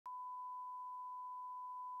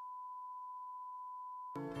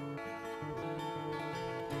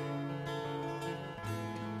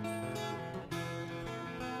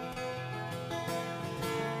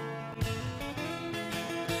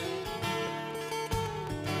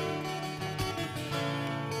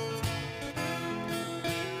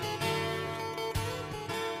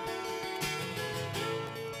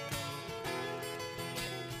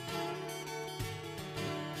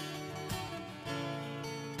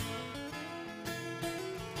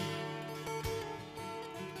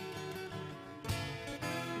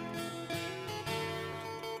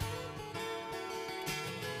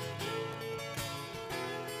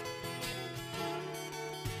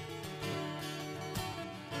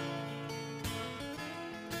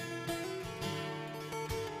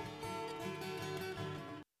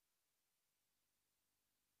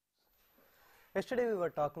Yesterday we were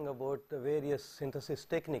talking about the various synthesis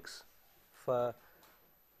techniques for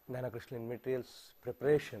nanocrystalline materials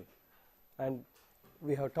preparation, and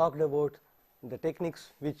we have talked about the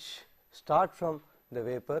techniques which start from the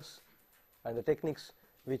vapors and the techniques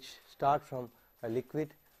which start from a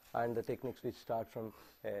liquid and the techniques which start from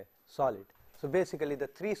a solid. So basically the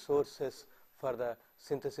three sources for the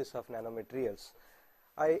synthesis of nanomaterials.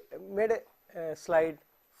 I made a slide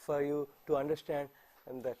for you to understand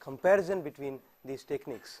the comparison between these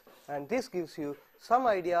techniques, and this gives you some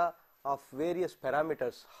idea of various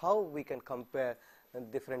parameters how we can compare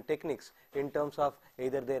different techniques in terms of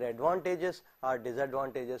either their advantages or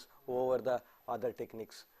disadvantages over the other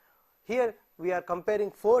techniques. Here we are comparing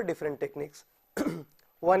four different techniques.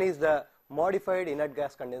 One is the modified inert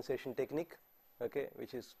gas condensation technique, okay,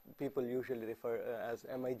 which is people usually refer as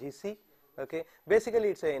MIGC. Okay. Basically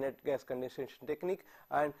it's a inert gas condensation technique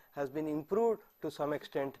and has been improved to some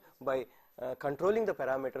extent by controlling the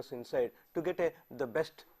parameters inside to get the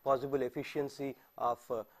best possible efficiency of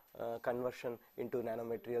conversion into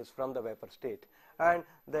nanomaterials from the vapor state. And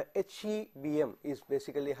the HEBM is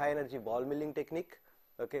basically high energy ball milling technique,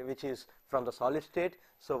 okay, which is from the solid state.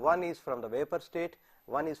 So one is from the vapor state,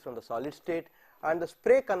 one is from the solid state, and the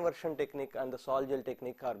spray conversion technique and the sol gel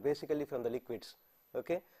technique are basically from the liquids.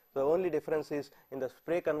 Okay. The only difference is in the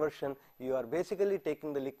spray conversion you are basically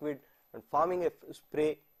taking the liquid and forming a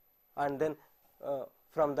spray and then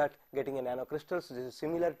from that getting a nanocrystals. This is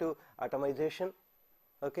similar to atomization,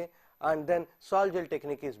 okay. And then sol gel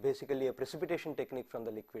technique is basically a precipitation technique from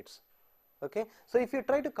the liquids, okay. So if you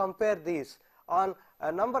try to compare these on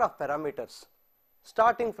a number of parameters,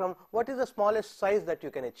 starting from what is the smallest size that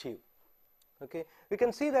you can achieve, okay, we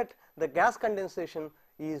can see that the gas condensation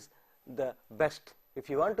is the best if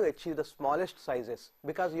you want to achieve the smallest sizes,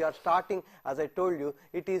 because you are starting, as I told you,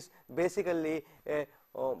 it is basically a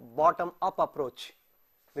bottom up approach.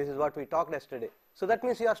 This is what we talked yesterday. So that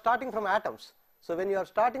means you are starting from atoms. So when you are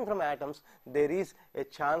starting from atoms, there is a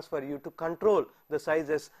chance for you to control the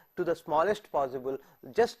sizes to the smallest possible,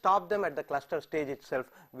 just stop them at the cluster stage itself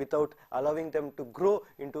without allowing them to grow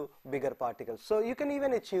into bigger particles. So you can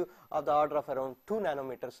even achieve of the order of around 2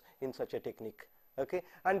 nanometers in such a technique. Okay.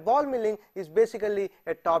 And ball milling is basically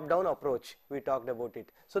a top down approach, we talked about it.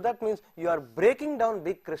 So that means you are breaking down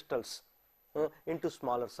big crystals into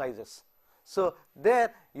smaller sizes. So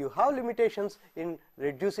there you have limitations in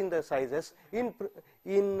reducing the sizes. In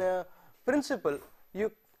principle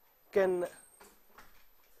you can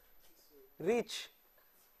reach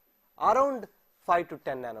around 5 to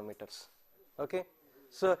 10 nanometers. Okay.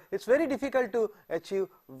 So it's very difficult to achieve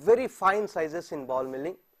very fine sizes in ball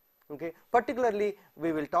milling. Okay. Particularly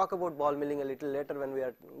we will talk about ball milling a little later when we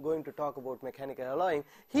are going to talk about mechanical alloying.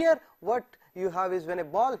 Here what you have is when a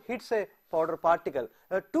ball hits a powder particle,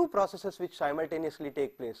 two processes which simultaneously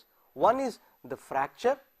take place. One is the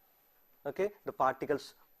fracture, okay, the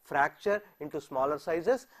particles fracture into smaller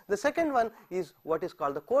sizes. The second one is what is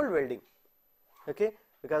called the cold welding, okay,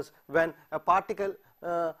 because when a particle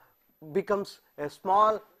becomes a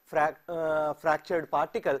small fractured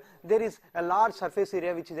particle, there is a large surface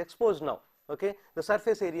area which is exposed now. Okay. The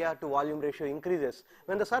surface area to volume ratio increases.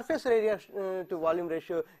 When the surface area to volume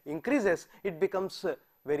ratio increases, it becomes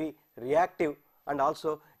very reactive, and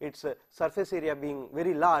also its surface area being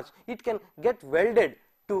very large, it can get welded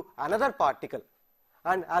to another particle,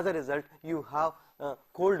 and as a result you have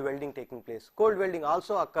cold welding taking place. Cold welding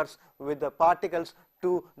also occurs with the particles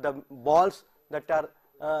to the balls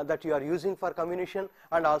that you are using for comminution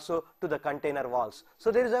and also to the container walls.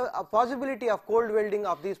 So there is a possibility of cold welding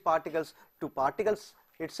of these particles to particles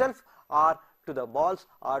itself or to the balls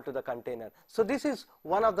or to the container. So this is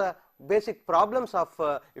one of the basic problems of,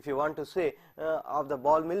 if you want to say, of the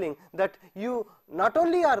ball milling, that you not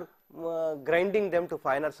only are grinding them to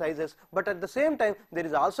finer sizes, but at the same time there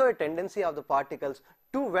is also a tendency of the particles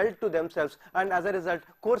to weld to themselves, and as a result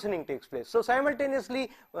coarsening takes place. So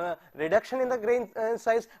simultaneously reduction in the grain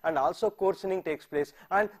size and also coarsening takes place,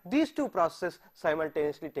 and these two processes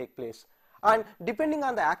simultaneously take place. And depending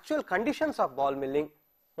on the actual conditions of ball milling,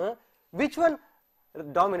 which one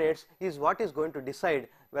dominates is what is going to decide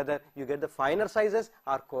whether you get the finer sizes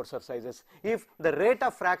or coarser sizes. If the rate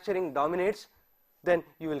of fracturing dominates, then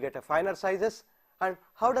you will get a finer sizes. And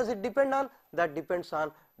how does it depend on? That depends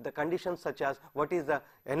on the conditions such as what is the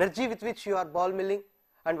energy with which you are ball milling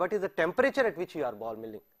and what is the temperature at which you are ball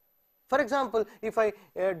milling. For example, if I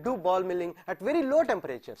do ball milling at very low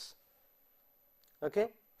temperatures, okay,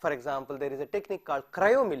 for example, there is a technique called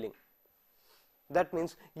cryo milling. That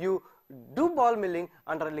means you do ball milling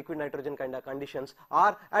under liquid nitrogen kind of conditions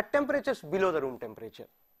or at temperatures below the room temperature.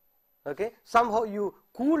 Okay, somehow you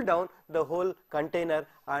cool down the whole container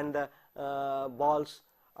and the balls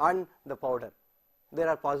and the powder. There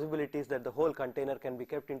are possibilities that the whole container can be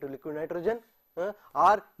kept into liquid nitrogen,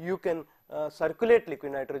 or you can circulate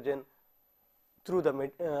liquid nitrogen through the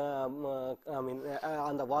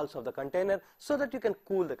on the walls of the container, so that you can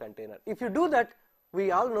cool the container. If you do that,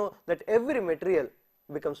 we all know that every material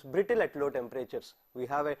becomes brittle at low temperatures. We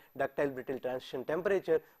have a ductile brittle transition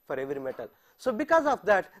temperature for every metal. So because of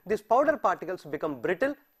that, these powder particles become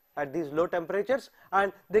brittle at these low temperatures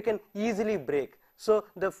and they can easily break. So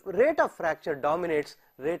the rate of fracture dominates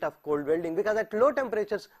rate of cold welding, because at low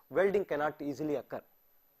temperatures welding cannot easily occur.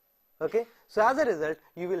 Okay, so as a result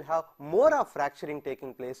you will have more of fracturing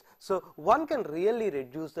taking place. So one can really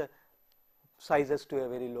reduce the sizes to a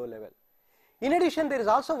very low level. In addition, there is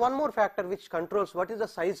also one more factor which controls what is the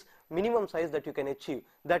size, minimum size that you can achieve.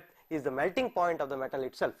 That is the melting point of the metal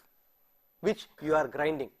itself, which you are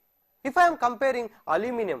grinding. If I am comparing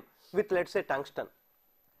aluminum with, let's say, tungsten,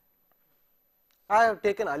 I have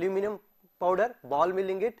taken aluminum powder, ball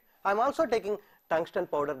milling it. I am also taking tungsten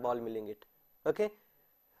powder, ball milling it. Okay,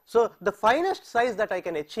 so the finest size that I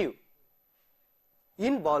can achieve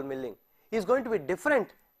in ball milling is going to be different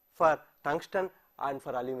for tungsten and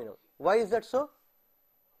for aluminum. Why is that so?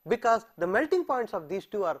 Because the melting points of these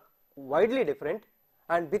two are widely different,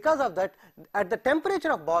 and because of that, at the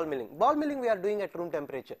temperature of ball milling we are doing at room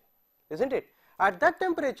temperature, isn't it? At that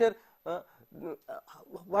temperature,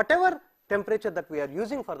 whatever temperature that we are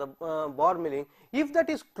using for the ball milling, if that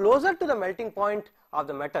is closer to the melting point of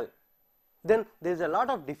the metal, then there is a lot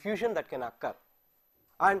of diffusion that can occur,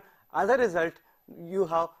 and as a result you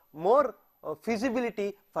have more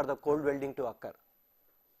feasibility for the cold welding to occur.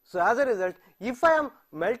 So as a result, if I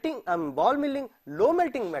am ball milling low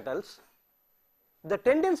melting metals, the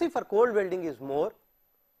tendency for cold welding is more,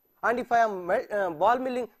 and if I am ball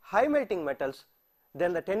milling high melting metals,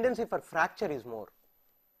 then the tendency for fracture is more.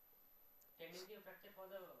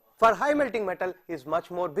 For high melting metal is much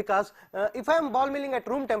more, because if I am ball milling at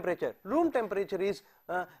room temperature is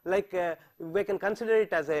we can consider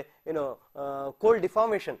it as a cold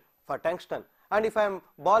deformation for tungsten. And if I am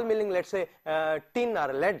ball milling, let's say tin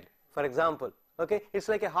or lead, for example, okay, it's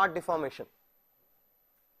like a hot deformation,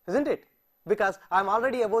 isn't it? Because I am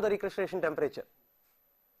already above the recrystallization temperature.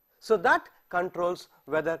 So that controls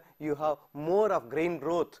whether you have more of grain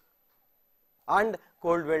growth and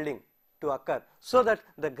cold welding to occur, so that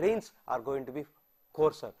the grains are going to be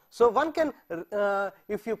coarser. So one can,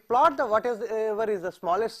 if you plot the whatever is the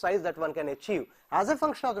smallest size that one can achieve as a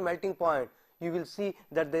function of the melting point, you will see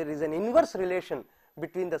that there is an inverse relation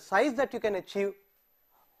between the size that you can achieve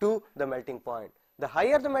to the melting point. The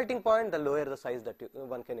higher the melting point, the lower the size that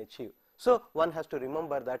one can achieve. So one has to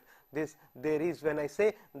remember that there is, when I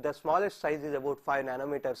say the smallest size is about 5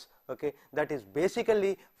 nanometers, okay, that is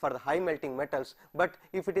basically for the high melting metals. But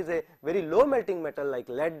if it is a very low melting metal like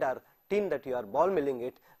lead or tin that you are ball milling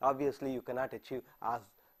it, obviously you cannot achieve as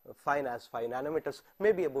fine as 5 nanometers,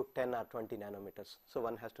 maybe about 10 or 20 nanometers. So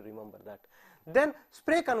one has to remember that. Then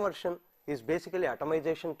spray conversion is basically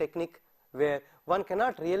atomization technique, where one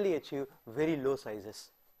cannot really achieve very low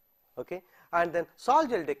sizes. Okay, and then sol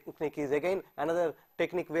gel technique is again another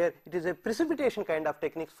technique where it is a precipitation kind of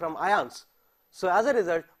techniques from ions. So as a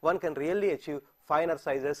result, one can really achieve finer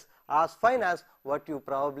sizes, as fine as what you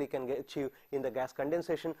probably can achieve in the gas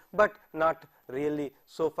condensation, but not really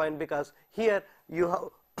so fine, because here you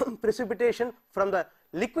have precipitation from the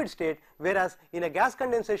liquid state, whereas in a gas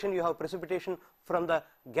condensation you have precipitation from the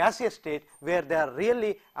gaseous state, where there are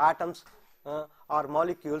really atoms or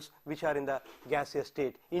molecules which are in the gaseous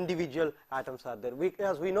state. Individual atoms are there.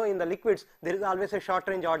 As we know, in the liquids there is always a short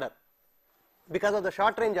range order. Because of the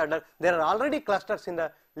short range order, there are already clusters in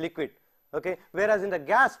the liquid, okay, whereas in the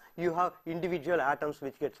gas you have individual atoms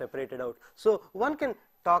which get separated out. So one can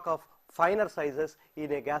talk of finer sizes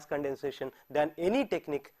in a gas condensation than any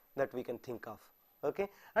technique that we can think of. Okay,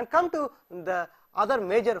 and come to the other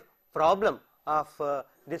major problem of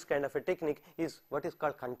this kind of a technique is what is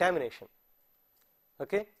called contamination.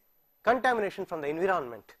 Okay, contamination from the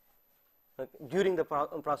environment during the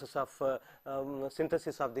process of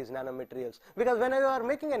synthesis of these nanomaterials. Because when you are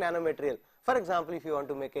making a nanomaterial, for example, if you want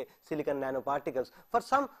to make a silicon nanoparticles for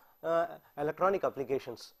some electronic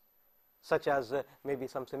applications, such as maybe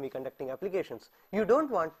some semiconducting applications, you don't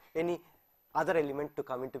want any other element to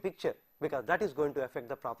come into picture, because that is going to affect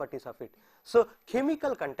the properties of it. So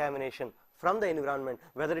chemical contamination from the environment,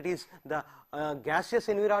 whether it is the gaseous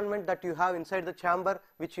environment that you have inside the chamber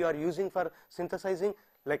which you are using for synthesizing,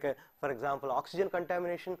 like for example oxygen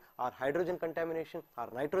contamination or hydrogen contamination or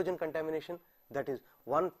nitrogen contamination, that is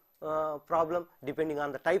one problem depending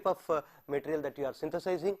on the type of material that you are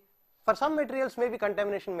synthesizing. For some materials, maybe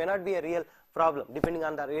contamination may not be a real problem depending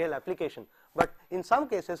on the real application, but in some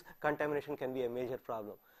cases contamination can be a major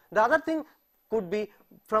problem. The other thing could be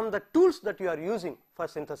from the tools that you are using for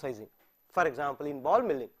synthesizing. For example, in ball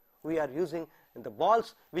milling, we are using the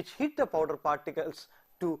balls which hit the powder particles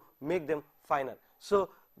to make them finer. So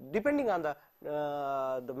depending on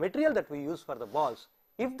the material that we use for the balls,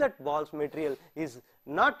 if that ball's material is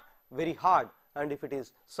not very hard and if it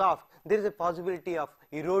is soft, there is a possibility of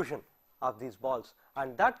erosion of these balls,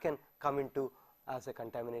 and that can come into as a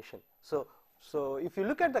contamination. So if you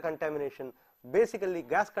look at the contamination, basically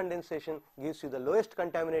gas condensation gives you the lowest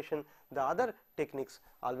contamination. The other techniques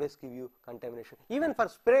always give you contamination. Even for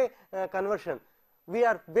spray conversion, we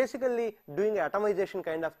are basically doing atomization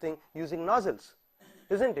kind of thing using nozzles,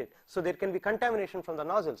 isn't it? So there can be contamination from the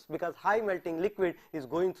nozzles because high melting liquid is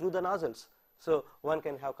going through the nozzles. So one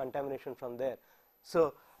can have contamination from there.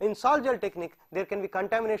 So in sol gel technique, there can be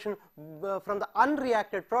contamination from the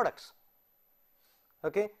unreacted products.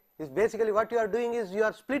 Okay, is basically what you are doing is you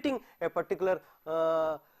are splitting a particular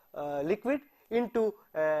liquid into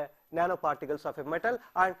nanoparticles of a metal,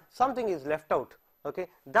 and something is left out. Okay,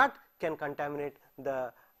 that can contaminate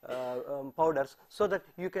the powders, so that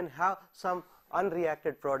you can have some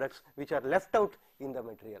unreacted products which are left out in the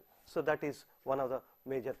material. So that is one of the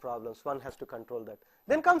major problems. One has to control that.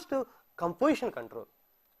 Then comes to composition control.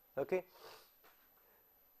 Okay,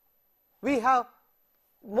 we have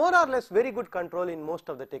more or less very good control in most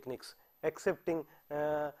of the techniques, excepting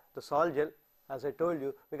the sol gel, as I told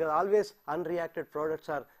you, because always unreacted products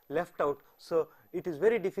are left out. So it is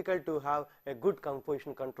very difficult to have a good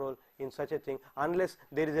composition control in such a thing unless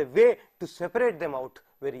there is a way to separate them out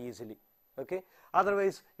very easily. Okay,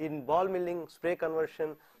 otherwise in ball milling, spray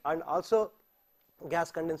conversion, and also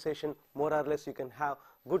gas condensation, more or less you can have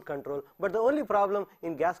good control. But the only problem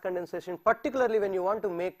in gas condensation, particularly when you want to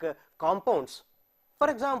make compounds,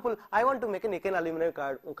 for example, I want to make a nickel aluminum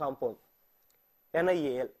compound,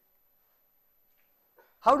 NiAl.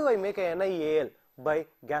 How do I make a NiAl? By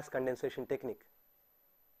gas condensation technique.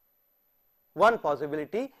 One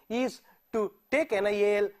possibility is to take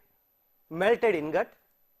NiAl melted ingot,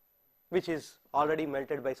 which is already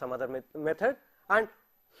melted by some other method, and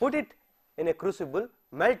put it in a crucible,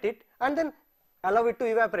 melt it, and then allow it to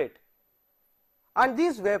evaporate. And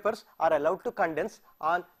these vapors are allowed to condense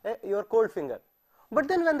on your cold finger. But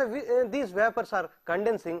then when these vapors are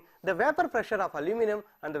condensing, the vapor pressure of aluminum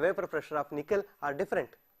and the vapor pressure of nickel are different.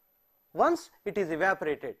 Once it is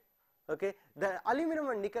evaporated, okay, the aluminum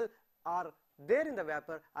and nickel are there in the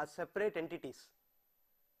vapor as separate entities.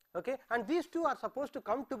 Okay, and these two are supposed to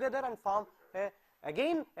come together and form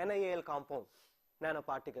again NiAl compound,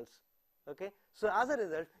 nanoparticles. Okay, so as a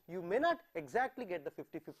result, you may not exactly get the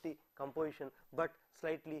 50-50 composition, but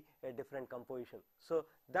slightly a different composition. So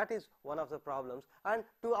that is one of the problems, and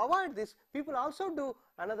to avoid this, people also do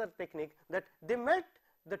another technique, that they melt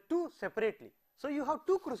the two separately. So you have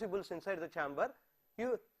two crucibles inside the chamber,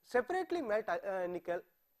 you separately melt nickel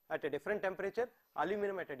at a different temperature,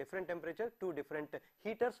 aluminum at a different temperature, two different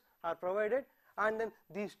heaters are provided, and then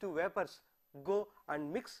these two vapors go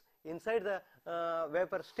and mix inside the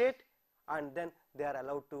vapor state, and then they are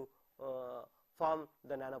allowed to form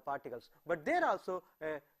the nanoparticles. But there also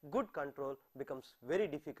a good control becomes very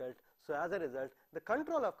difficult. So as a result, the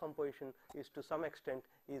control of composition is to some extent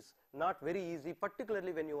is not very easy,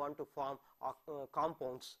 particularly when you want to form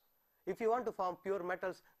compounds. If you want to form pure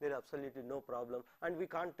metals, there is absolutely no problem, and we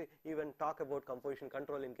can't even talk about composition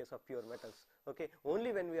control in case of pure metals. Okay,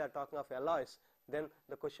 only when we are talking of alloys, then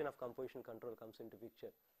the question of composition control comes into picture.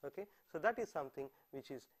 Okay, so that is something which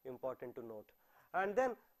is important to note. And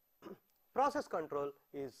then process control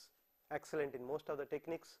is excellent in most of the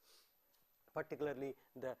techniques, particularly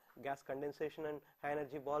the gas condensation and high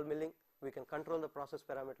energy ball milling. We can control the process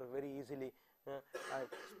parameter very easily. And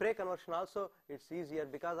spray conversion also, it's easier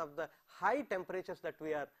because of the high temperatures that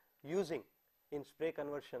we are using in spray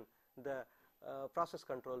conversion. The process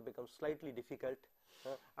control becomes slightly difficult,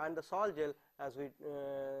 and the sol gel, as we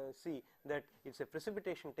see, that it's a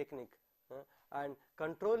precipitation technique, and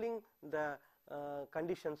controlling the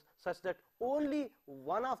conditions such that only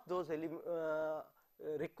one of those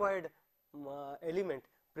required element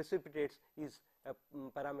precipitates is a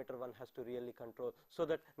parameter one has to really control, so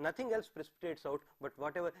that nothing else precipitates out, but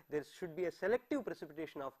whatever, there should be a selective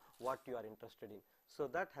precipitation of what you are interested in. So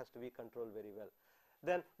that has to be controlled very well.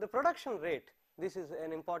 Then the production rate, this is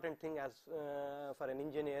an important thing as for an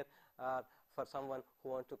engineer or for someone who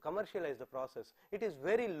wants to commercialize the process. It is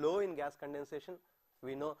very low in gas condensation.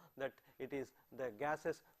 We know that it is the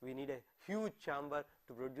gases, we need a huge chamber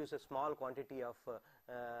to produce a small quantity of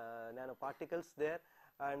nanoparticles there,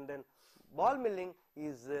 and then ball milling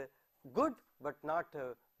is good but not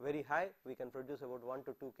very high. We can produce about 1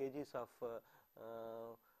 to 2 kgs of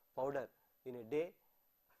powder in a day.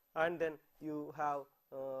 And then you have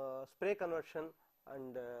spray conversion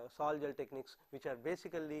and sol gel techniques, which are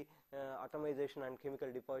basically atomization and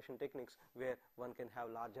chemical deposition techniques, where one can have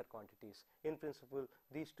larger quantities. In principle,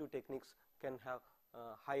 these two techniques can have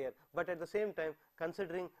higher, but at the same time,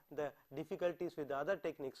 considering the difficulties with the other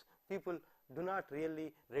techniques, people do not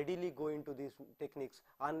really readily go into these techniques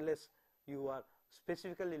unless you are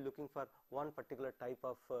specifically looking for one particular type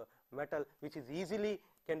of metal which is easily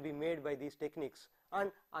can be made by these techniques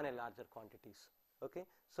and on a larger quantities. Okay,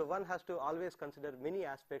 so one has to always consider many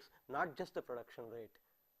aspects, not just the production rate.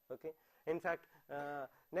 Okay, in fact,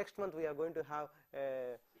 next month we are going to have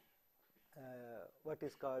a what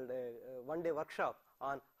is called a one-day workshop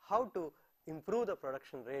on how to improve the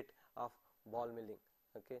production rate of ball milling.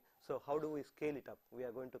 Okay, so how do we scale it up? We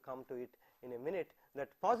are going to come to it in a minute. That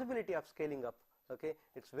possibility of scaling up. Okay,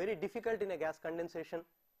 it's very difficult in a gas condensation,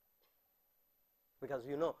 because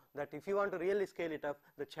you know that if you want to really scale it up,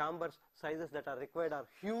 the chambers sizes that are required are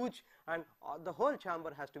huge, and the whole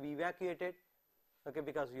chamber has to be evacuated, okay,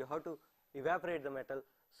 because you have to evaporate the metal.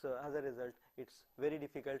 So as a result, it's very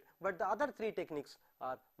difficult, but the other three techniques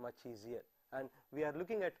are much easier, and we are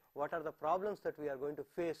looking at what are the problems that we are going to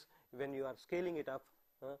face when you are scaling it up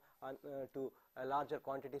to larger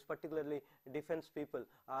quantities. Particularly defense people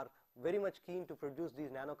are very much keen to produce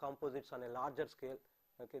these nano composites on a larger scale.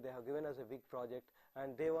 Okay, they have given us a big project,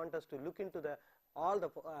 and they want us to look into all the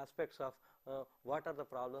aspects of what are the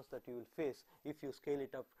problems that you will face if you scale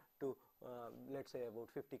it up to let's say about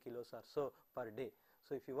 50 kilos or so per day.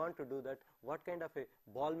 So if you want to do that, what kind of a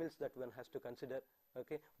ball mills that one has to consider?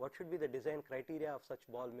 Okay, what should be the design criteria of such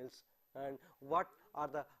ball mills, and what are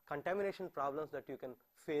the contamination problems that you can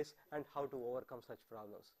face, and how to overcome such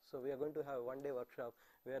problems. So we are going to have a one-day workshop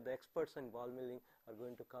where the experts in ball milling are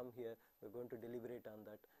going to come here. We are going to deliberate on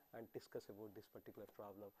that and discuss about this particular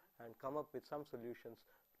problem and come up with some solutions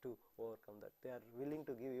to overcome that. They are willing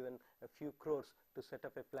to give even a few crores to set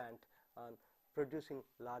up a plant on producing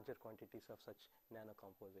larger quantities of such nano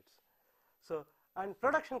composites. So, and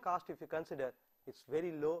production cost, if you consider, it's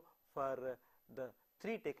very low for the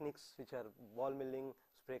three techniques, which are ball milling,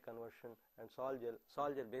 spray conversion, and sol gel.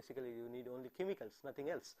 Sol gel, basically you need only chemicals, nothing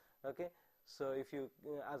else. Okay, so if you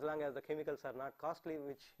as long as the chemicals are not costly,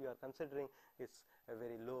 which you are considering, it's a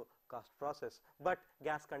very low cost process. But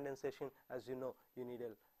gas condensation, as you know, you need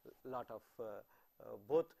a lot of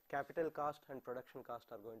both capital cost and production cost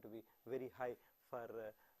are going to be very high for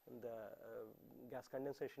the gas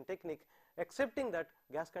condensation technique, excepting that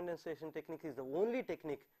gas condensation technique is the only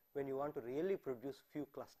technique when you want to really produce few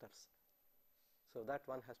clusters. So that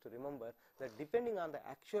one has to remember that depending on the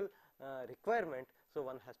actual requirement, so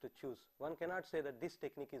one has to choose. One cannot say that this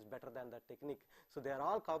technique is better than that technique. So they are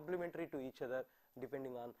all complementary to each other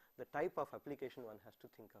depending on the type of application one has to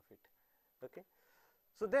think of it. Okay,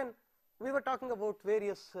 so then we were talking about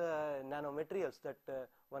various nanomaterials that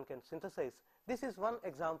one can synthesize. This is one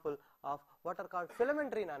example of what are called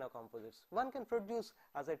filamentary nanocomposites. One can produce,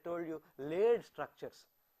 as I told you, layered structures.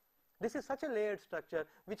 This is such a layered structure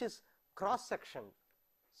which is cross-sectioned.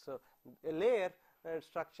 So a layer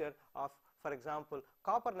structure of, for example,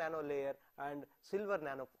 copper nano layer and silver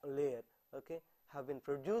nano layer, okay, have been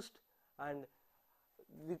produced, and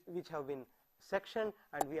which have been sectioned,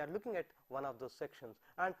 and we are looking at one of those sections.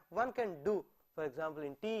 And one can do, for example,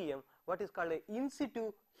 in TEM, what is called a in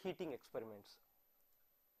situ heating experiments.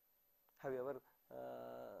 Have you ever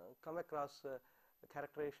come across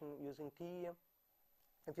characterization using TEM?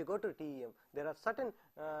 If you go to TEM, there are certain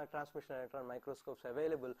transmission electron microscopes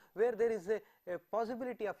available where there is a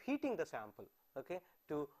possibility of heating the sample, okay,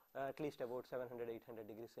 to at least about 700-800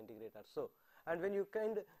 degrees centigrade or so. And when you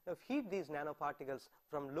kind of heat these nanoparticles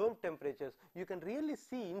from low temperatures, you can really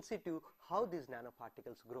see in situ how these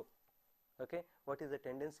nanoparticles grow. Okay, what is the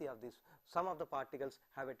tendency of this? Some of the particles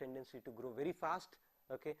have a tendency to grow very fast.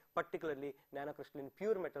 Okay, particularly nanocrystalline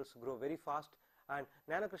pure metals grow very fast, and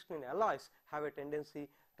nanocrystalline alloys have a tendency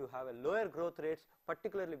to have a lower growth rates,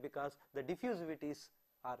 particularly because the diffusivities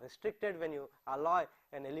are restricted when you alloy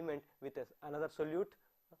an element with another solute.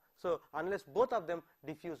 So unless both of them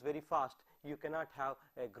diffuse very fast, you cannot have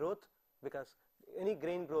a growth, because any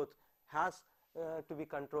grain growth has to be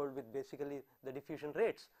controlled with basically the diffusion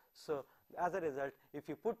rates. So as a result, if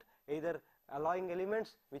you put either alloying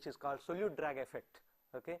elements, which is called solute drag effect,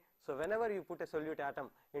 okay, so whenever you put a solute atom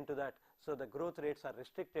into that, So the growth rates are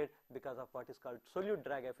restricted because of what is called solute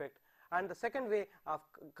drag effect. And the second way of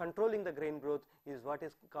controlling the grain growth is what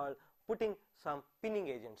is called putting some pinning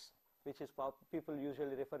agents, which is people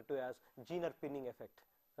usually refer to as Jenner pinning effect.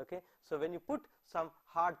 Okay, so when you put some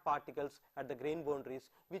hard particles at the grain boundaries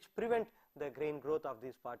which prevent the grain growth of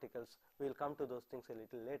these particles, we will come to those things a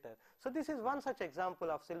little later. So this is one such example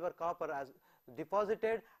of silver copper as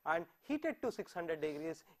deposited and heated to 600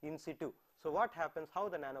 degrees in situ. So what happens, how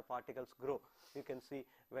the nanoparticles grow? You can see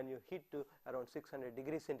when you heat to around 600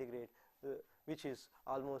 degrees centigrade, which is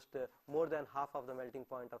almost more than half of the melting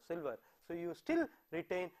point of silver. So you still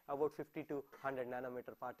retain about 50 to 100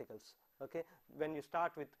 nanometer particles. Okay, when you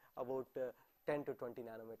start with about 10 to 20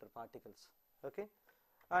 nanometer particles. Okay,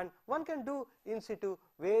 and one can do in situ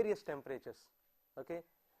various temperatures. Okay,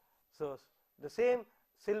 so the same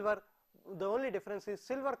silver, the only difference is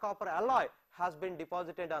silver copper alloy has been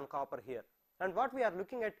deposited on copper here, and what we are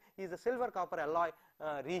looking at is the silver copper alloy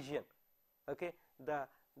region. Okay,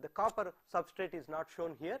 the copper substrate is not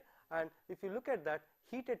shown here, and if you look at that,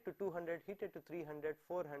 heated to 200, heated to 300,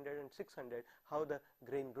 400 and 600, how the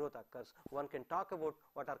grain growth occurs. One can talk about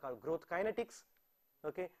what are called growth kinetics,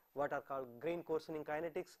 okay, what are called grain coarsening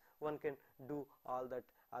kinetics. One can do all that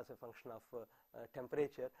as a function of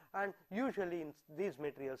temperature. And usually in these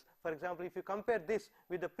materials, for example, if you compare this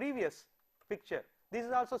with the previous picture, this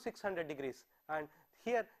is also 600 degrees, and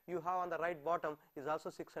here you have on the right bottom is also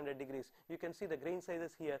 600 degrees. You can see the grain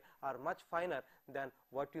sizes here are much finer than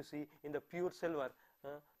what you see in the pure silver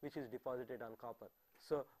which is deposited on copper.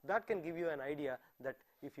 So that can give you an idea that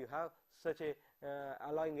if you have such a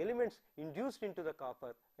alloying elements induced into the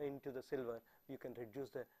copper, into the silver, you can reduce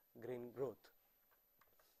the grain growth.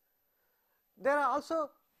 There are also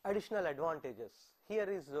additional advantages. Here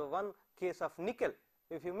is one case of nickel.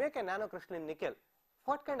 If you make a nanocrystalline nickel,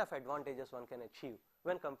 what kind of advantages one can achieve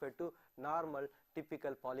when compared to normal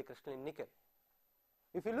typical polycrystalline nickel?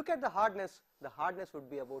 If you look at the hardness would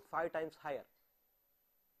be about 5 times higher.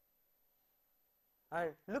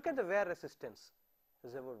 And look at the wear resistance,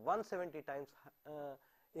 is about 170 times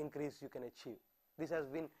increase you can achieve. This has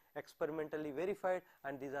been experimentally verified,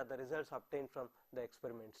 and these are the results obtained from the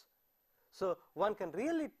experiments. So one can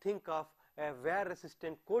really think of wear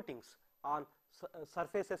resistant coatings on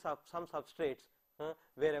surfaces of some substrates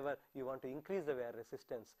wherever you want to increase the wear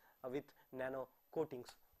resistance with nano coatings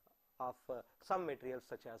of some materials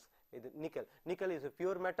such as nickel. Nickel is a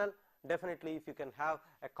pure metal. Definitely if you can have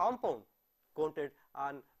a compound coated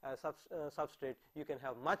on a substrate, you can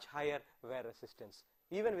have much higher wear resistance.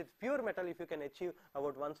 Even with pure metal, if you can achieve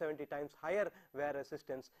about 170 times higher wear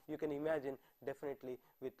resistance, you can imagine definitely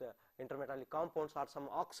with intermetallic compounds or some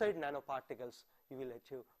oxide nanoparticles, you will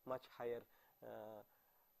achieve much higher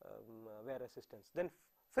wear resistance. Then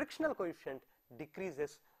frictional coefficient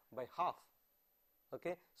decreases by half.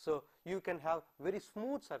 Okay, so you can have very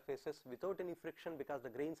smooth surfaces without any friction because the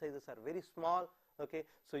grain sizes are very small. Okay,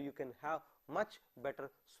 so you can have much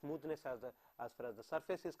better smoothness as far as the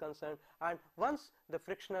surface is concerned, and once the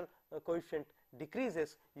frictional coefficient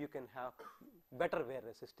decreases, you can have better wear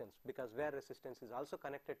resistance because wear resistance is also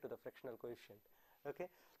connected to the frictional coefficient. Okay,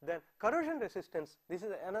 then corrosion resistance, this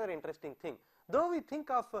is another interesting thing. Though we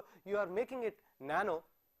think of you are making it nano,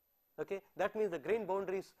 okay, that means the grain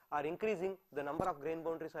boundaries are increasing, the number of grain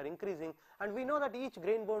boundaries are increasing, and we know that each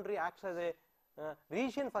grain boundary acts as a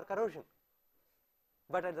region for corrosion.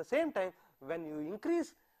 But at the same time, when you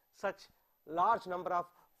increase such large number of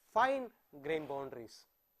fine grain boundaries,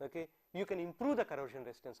 okay, you can improve the corrosion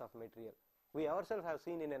resistance of material. We ourselves have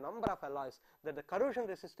seen in a number of alloys that the corrosion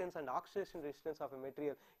resistance and oxidation resistance of a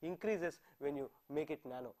material increases when you make it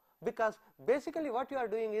nano. Because basically what you are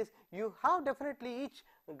doing is you have definitely each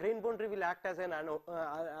grain boundary will act as an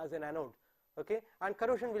anode, okay, and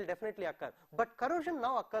corrosion will definitely occur. But corrosion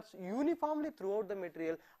now occurs uniformly throughout the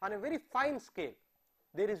material on a very fine scale.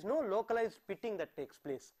 There is no localized pitting that takes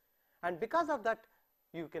place, and because of that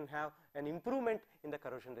you can have an improvement in the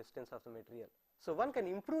corrosion resistance of the material. So one can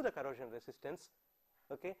improve the corrosion resistance,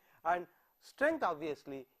 okay, and strength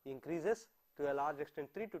obviously increases to a large extent.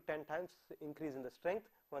 3 to 10 times increase in the strength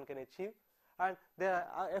one can achieve, and there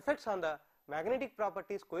are effects on the magnetic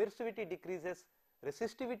properties. Coercivity decreases,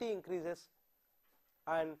 resistivity increases,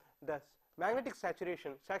 and the magnetic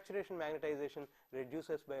saturation magnetization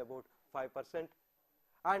reduces by about 5%.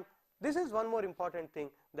 And this is one more important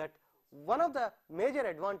thing, that one of the major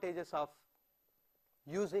advantages of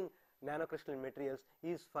using nanocrystalline materials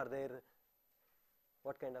is for their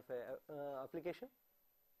what kind of application?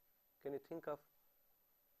 Can you think of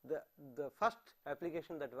the first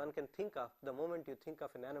application that one can think of the moment you think of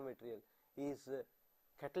a nanomaterial is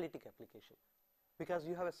catalytic application. because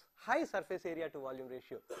you have a high surface area to volume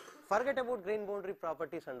ratio. Forget about grain boundary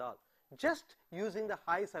properties and all. Just using the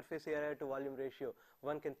high surface area to volume ratio,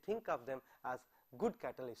 one can think of them as good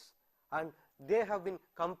catalysts, and they have been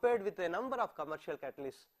compared with a number of commercial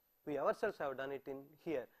catalysts. We ourselves have done it in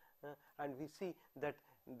here, and we see that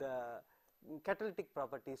the catalytic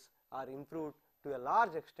properties are improved to a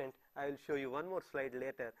large extent. I will show you one more slide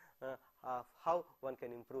later of how one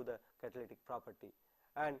can improve the catalytic property.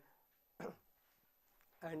 And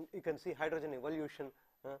and you can see hydrogen evolution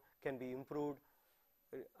can be improved,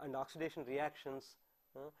 and oxidation reactions,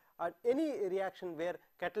 and any reaction where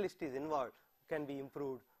catalyst is involved can be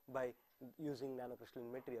improved by using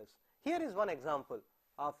nanocrystalline materials. Here is one example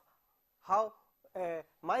of how a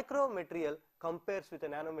micro material compares with a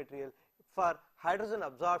nanomaterial for hydrogen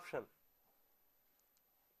absorption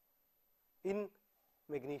in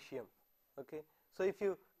magnesium. Okay. So if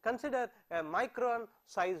you consider a micron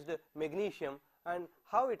sized magnesium and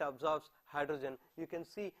how it absorbs hydrogen, you can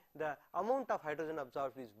see the amount of hydrogen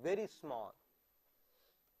absorbed is very small.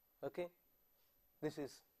 Okay. This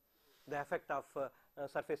is the effect of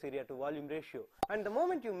surface area to volume ratio, and the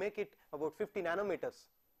moment you make it about 50 nanometers,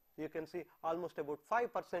 you can see almost about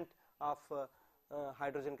 5% of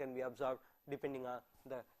hydrogen can be absorbed depending on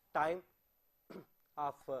the time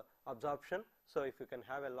of absorption. So if you can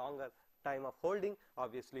have a longer time of holding,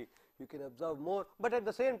 obviously you can absorb more, but at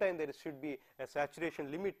the same time there should be a saturation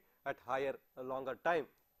limit at higher longer time,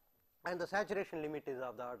 and the saturation limit is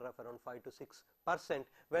of the order of around 5 to 6%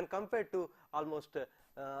 when compared to almost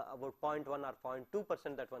about 0.1 or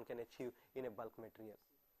 0.2% that one can achieve in a bulk material.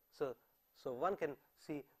 So one can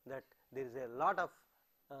see that there is a lot of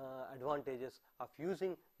advantages of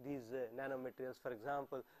using these nanomaterials. For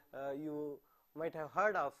example, you might have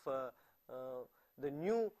heard of the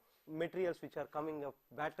new materials which are coming up,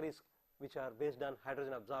 batteries which are based on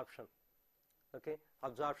hydrogen absorption. Okay,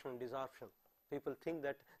 absorption and desorption. People think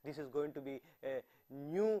that this is going to be a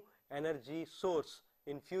new energy source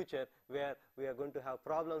in future, where we are going to have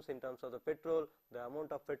problems in terms of the petrol, the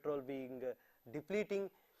amount of petrol being depleting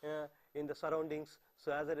in the surroundings.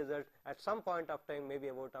 So as a result, at some point of time, maybe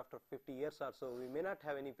about after 50 years or so, we may not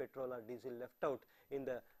have any petrol or diesel left out in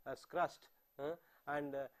the Earth's crust,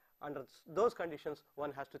 and under those conditions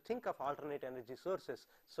one has to think of alternate energy sources.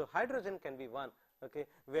 So hydrogen can be one, okay,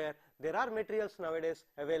 where there are materials nowadays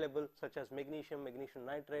available such as magnesium, magnesium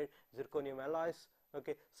nitride, zirconium alloys,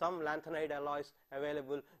 okay, some lanthanide alloys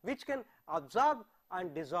available which can absorb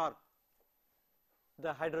and desorb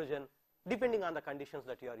the hydrogen depending on the conditions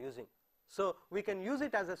that you are using. So we can use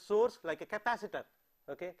it as a source like a capacitor.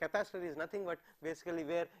 Okay, capacitor is nothing but basically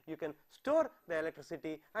where you can store the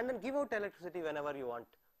electricity and then give out electricity whenever you want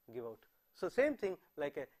to give out. So same thing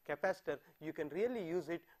like a capacitor, you can really use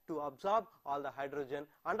it to absorb all the hydrogen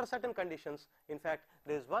under certain conditions. In fact,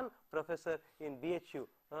 there is one professor in BHU,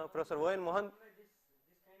 Professor O.N. Mohan. This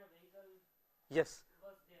kind of vehicle Yes,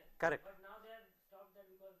 was there. correct. But now they have stopped that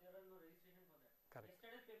because there are no registration for that. Correct.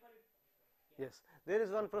 Yesterday's paper. Yes, there is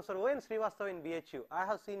one Professor O.N. Srivastava in BHU. I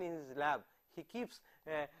have seen in his lab. He keeps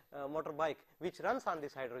a motorbike which runs on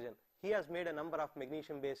this hydrogen. He has made a number of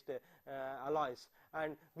magnesium based alloys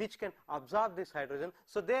and which can absorb this hydrogen.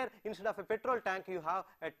 So there, instead of a petrol tank, you have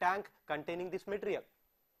a tank containing this material.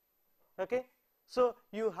 Okay, so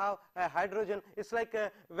you have a hydrogen. It's like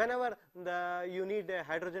whenever you need a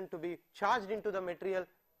hydrogen to be charged into the material,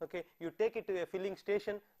 okay, you take it to a filling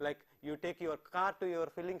station, like you take your car to your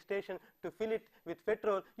filling station to fill it with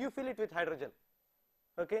petrol, you fill it with hydrogen.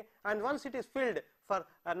 Okay, and once it is filled for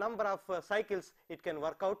a number of cycles, it can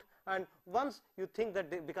work out, and once you think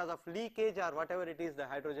that because of leakage or whatever it is, the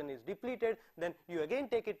hydrogen is depleted, then you again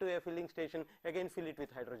take it to a filling station, again fill it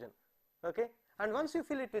with hydrogen. Okay, and once you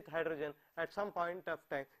fill it with hydrogen, at some point of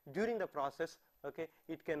time during the process, okay,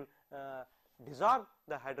 it can dissolve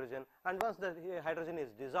the hydrogen, and once the hydrogen is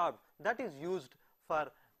dissolved, that is used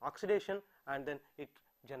for oxidation, and then it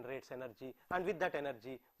generates energy, and with that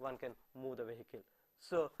energy one can move the vehicle.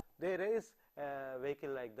 So there is a vehicle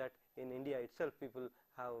like that in India itself. People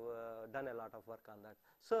have done a lot of work on that.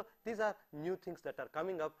 So these are new things that are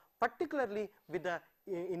coming up, particularly with the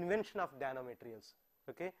invention of nanomaterials.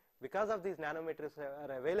 Okay, because of these nanomaterials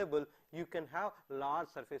are available, you can have large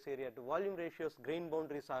surface area to volume ratios. Grain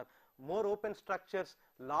boundaries are more open structures,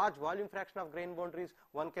 large volume fraction of grain boundaries.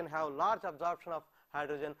 One can have large absorption of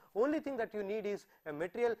hydrogen. Only thing that you need is a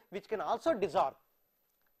material which can also dissolve.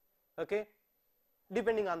 Okay,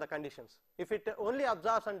 depending on the conditions. If it only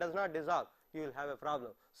absorbs and does not dissolve, you will have a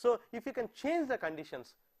problem. So if you can change the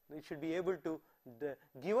conditions, it should be able to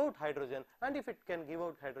give out hydrogen, and if it can give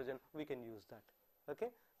out hydrogen, we can use that. Okay,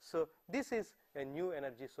 so this is a new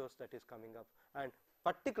energy source that is coming up, and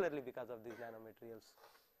particularly because of these nanomaterials.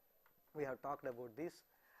 We have talked about this.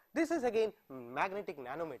 This is again magnetic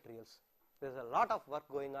nanomaterials. There is a lot of work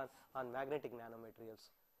going on magnetic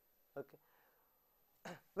nanomaterials. Okay.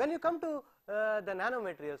 When you come to the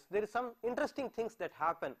nanomaterials, there is some interesting things that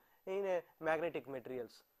happen in magnetic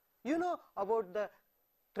materials. You know about the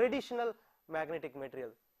traditional magnetic material.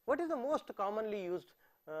 What is the most commonly used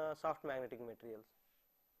soft magnetic materials?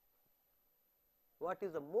 What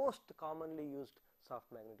is the most commonly used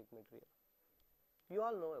soft magnetic material? You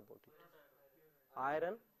all know about it.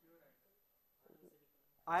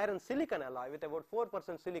 Iron silicon alloy with about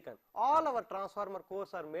 4% silicon. All our transformer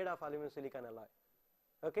cores are made of aluminum silicon alloy.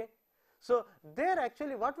 Okay. So there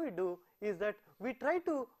actually what we do is that we try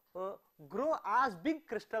to grow as big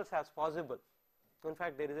crystals as possible. In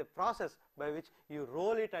fact, there is a process by which you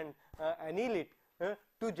roll it and anneal it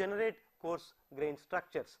to generate coarse grain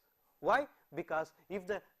structures. Why? Because if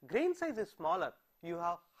the grain size is smaller, you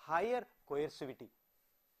have higher coercivity.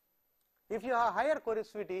 If you have higher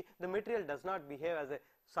coercivity, the material does not behave as a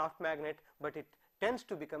soft magnet, but it tends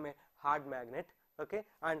to become a hard magnet, okay,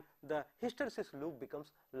 and the hysteresis loop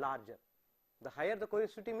becomes larger. The higher the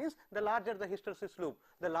coercivity means the larger the hysteresis loop.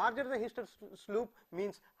 The larger the hysteresis loop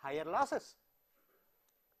means higher losses,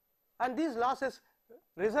 and these losses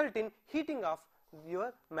result in heating of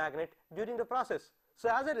your magnet during the process. So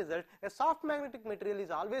as a result, a soft magnetic material is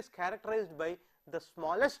always characterized by the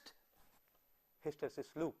smallest hysteresis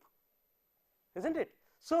loop, isn't it?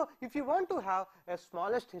 So if you want to have a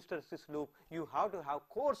smallest hysteresis loop, you have to have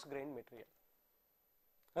coarse grained material.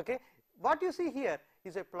 Okay. What you see here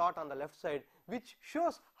is a plot on the left side which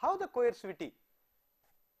shows how the coercivity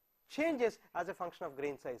changes as a function of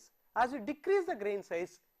grain size. As you decrease the grain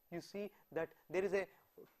size, you see that there is a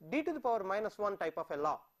d to the power minus 1 type of a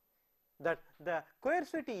law, that the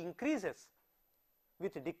coercivity increases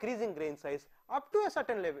with decreasing grain size up to a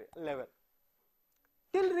certain level.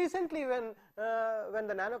 Till recently, when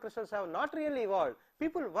the nanocrystals have not really evolved,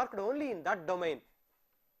 people worked only in that domain,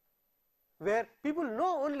 where people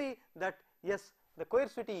know only that yes, the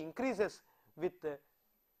coercivity increases with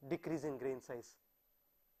decreasing grain size,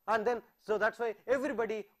 and then so that's why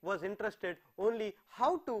everybody was interested only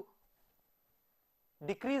how to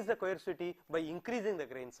decrease the coercivity by increasing the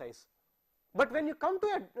grain size. But when you come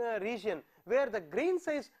to a region where the grain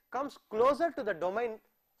size comes closer to the domain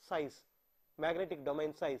size, magnetic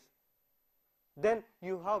domain size, then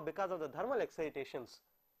you have, because of the thermal excitations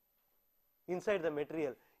inside the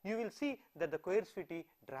material, you will see that the coercivity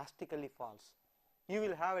drastically falls. You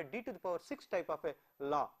will have a d to the power 6 type of a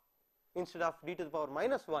law instead of d to the power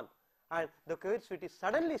minus 1, and the coercivity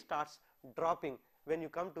suddenly starts dropping when you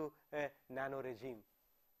come to a nano regime.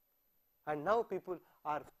 And now people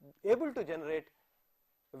are able to generate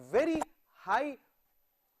very high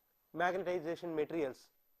magnetization materials,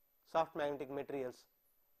 soft magnetic materials,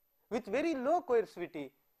 with very low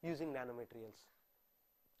coercivity using nanomaterials.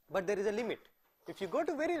 But there is a limit. If you go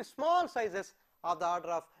to very small sizes of the order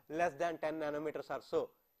of less than 10 nanometers or so,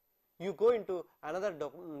 you go into another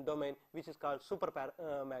domain which is called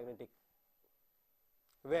supermagnetic,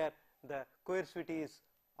 where the coercivity is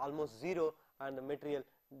almost 0 and the material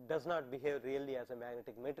does not behave really as a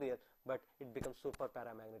magnetic material, but it becomes super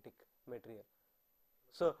paramagnetic material.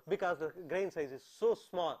 So because the grain size is so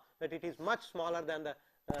small that it is much smaller than the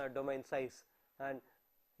domain size, and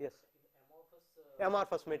yes,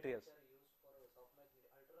 amorphous materials.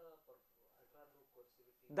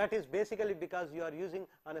 That is basically because you are using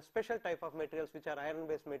on a special type of materials which are iron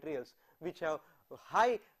based materials which have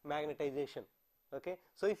high magnetization. Okay.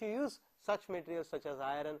 So if you use such materials such as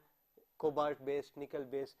iron, cobalt based, nickel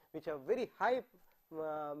based, which have very high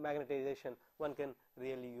magnetization, one can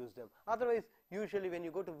really use them. Otherwise, usually when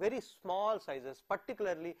you go to very small sizes,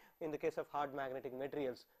 particularly in the case of hard magnetic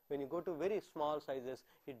materials, when you go to very small sizes,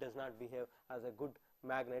 it does not behave as a good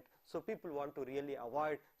magnet. So people want to really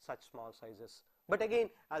avoid such small sizes. But again,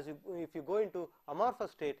 if you go into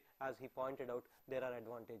amorphous state, as he pointed out, there are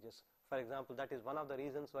advantages. For example, that is one of the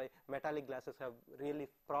reasons why metallic glasses have really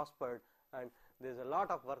prospered, and there is a lot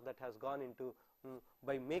of work that has gone into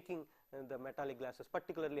by making the metallic glasses,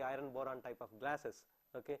 particularly iron boron type of glasses,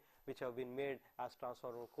 okay, which have been made as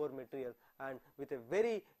transformer core material and with a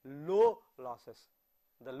very low losses.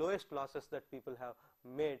 The lowest losses that people have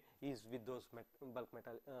made is with those bulk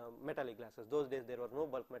metallic glasses. Those days there were no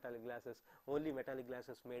bulk metallic glasses, only metallic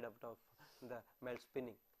glasses made out of the melt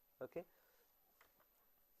spinning. Okay.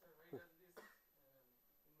 Why does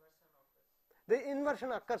this inversion occurs? The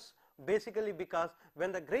inversion occurs basically because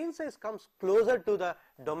when the grain size comes closer to the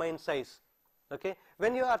domain size, okay,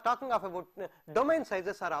 when you are talking of about domain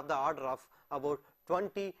sizes are of the order of about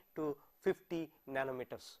 20 to 50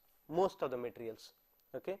 nanometers, most of the materials,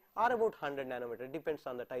 okay, or about 100 nanometer, depends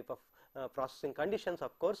on the type of processing conditions,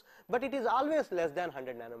 of course, but it is always less than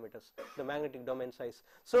 100 nanometers, the magnetic domain size.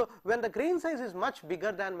 So when the grain size is much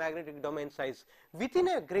bigger than magnetic domain size, within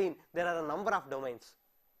a grain there are a number of domains,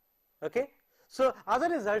 okay. So as a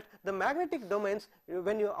result, the magnetic domains,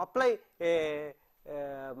 when you apply a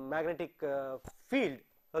magnetic field,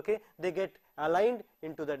 okay, they get aligned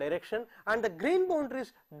into the direction, and the grain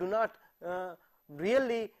boundaries do not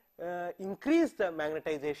really increase the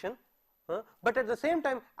magnetization, but at the same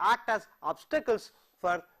time act as obstacles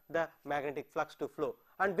for the magnetic flux to flow,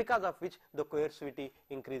 and because of which the coercivity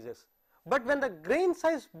increases. But when the grain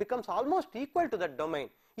size becomes almost equal to that domain,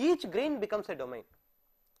 each grain becomes a domain.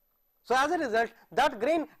 So as a result, that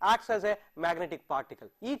grain acts as a magnetic particle.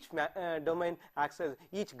 Each domain acts as,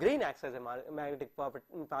 each grain acts as a magnetic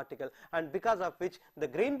particle, and because of which the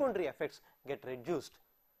grain boundary effects get reduced,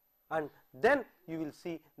 and then you will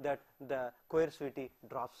see that the coercivity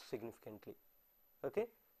drops significantly, okay.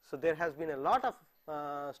 So there has been a lot of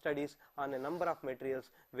studies on a number of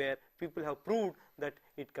materials where people have proved that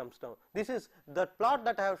it comes down. This is the plot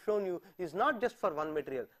that I have shown you is not just for one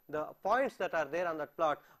material. The points that are there on that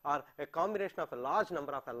plot are a combination of a large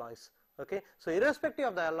number of alloys, okay. So irrespective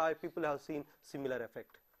of the alloy, people have seen similar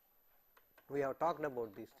effect. We have talked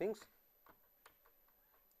about these things,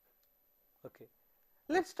 okay.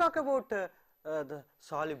 Let's talk about the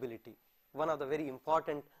solubility, one of the very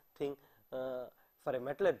important thing for a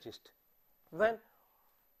metallurgist.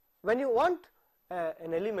 When you want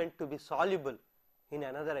an element to be soluble in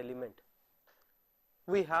another element,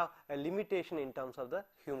 we have a limitation in terms of the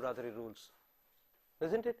Hume-Rothery rules,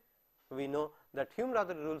 isn't it? We know that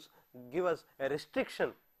Hume-Rothery rules give us a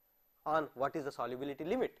restriction on what is the solubility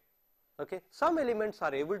limit, okay. Some elements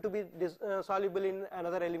are able to be soluble in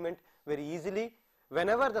another element very easily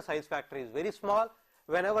whenever the size factor is very small,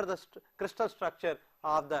 whenever the crystal structure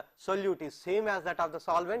of the solute is same as that of the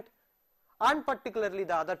solvent, and particularly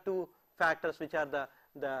the other two factors, which are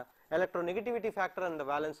the electronegativity factor and the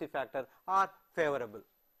valency factor, are favorable.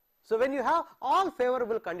 So when you have all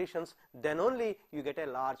favorable conditions, then only you get a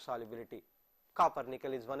large solubility. Copper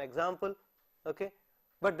nickel is one example, okay,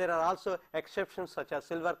 but there are also exceptions such as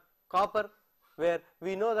silver copper, where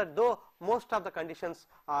we know that though most of the conditions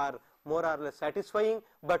are more or less satisfying,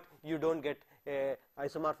 but you don't get a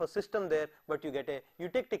isomorphous system there, but you get a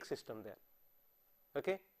eutectic system there,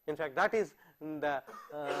 okay. In fact, that is the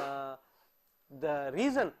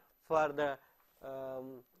reason for the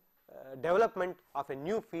development of a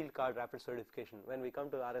new field called rapid solidification. When we come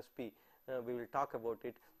to RSP, we will talk about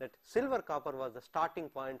it, that silver copper was the starting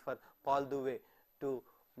point for Paul Dewey to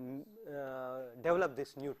develop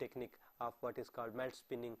this new technique of what is called melt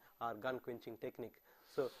spinning or gun quenching technique.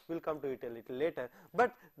 So we will come to it a little later,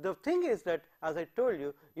 but the thing is that, as I told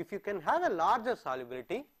you, if you can have a larger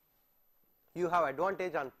solubility, you have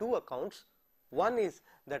advantage on two accounts. One is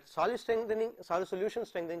that solid solution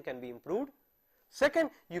strengthening can be improved. Second,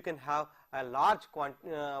 you can have a large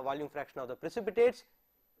volume fraction of the precipitates,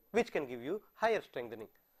 which can give you higher strengthening.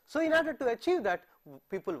 So in order to achieve that,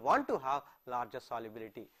 people want to have larger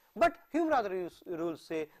solubility, but Hume-Rothery rules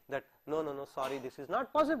say that no, sorry, this is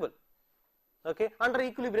not possible, okay, under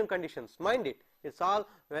equilibrium conditions. Mind it, it's all,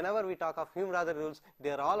 whenever we talk of Hume-Rothery rules,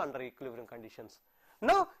 they are all under equilibrium conditions.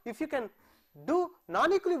 Now if you can do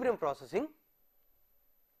non-equilibrium processing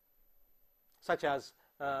such as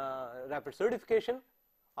rapid solidification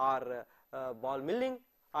or ball milling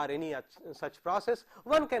or any such process,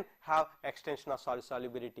 one can have extension of solid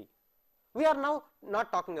solubility. We are now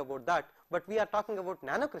not talking about that, but we are talking about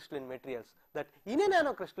nanocrystalline materials, that in a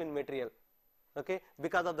nanocrystalline material, okay,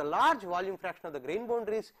 because of the large volume fraction of the grain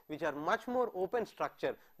boundaries, which are much more open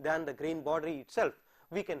structure than the grain body itself,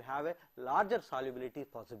 we can have a larger solubility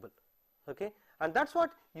possible, okay. And that's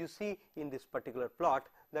what you see in this particular plot,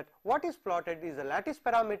 that what is plotted is a lattice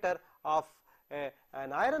parameter of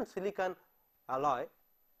an iron silicon alloy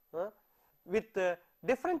with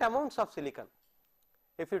different amounts of silicon.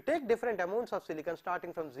 If you take different amounts of silicon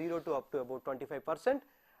starting from 0 to up to about 25%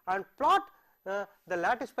 and plot the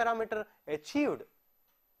lattice parameter achieved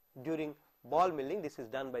during ball milling, this is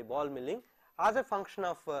done by ball milling, as a function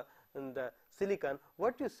of the silicon,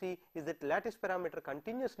 what you see is that lattice parameter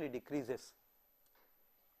continuously decreases,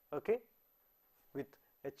 okay, with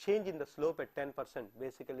a change in the slope at 10%.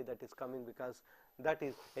 Basically that is coming because that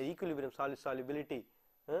is a equilibrium solid solubility,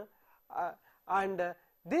 and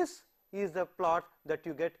this is the plot that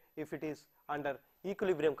you get if it is under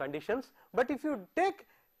equilibrium conditions. But if you take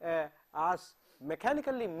as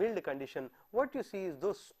mechanically milled condition, what you see is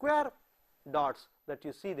those square dots that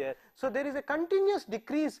you see there. So there is a continuous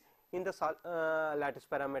decrease in the lattice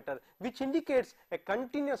parameter, which indicates a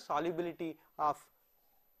continuous solubility of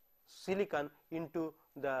silicon into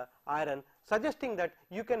the iron, suggesting that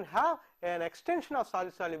you can have an extension of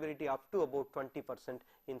solid solubility up to about 20%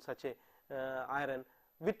 in such a iron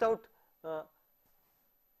without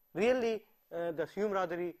really the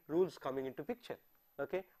Hume-Rothery rules coming into picture.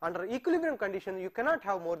 Okay. Under equilibrium condition, you cannot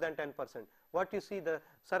have more than 10%. What you see, the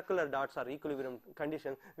circular dots are equilibrium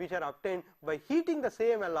conditions which are obtained by heating the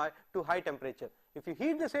same alloy to high temperature. If you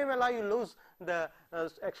heat the same alloy, you lose the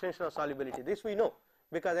extension of solubility. This we know,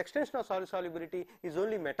 because extension of solid solubility is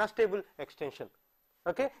only metastable extension.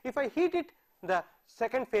 Okay. If I heat it, the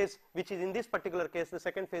second phase, which is in this particular case, the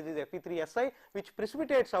second phase is Fe3Si, which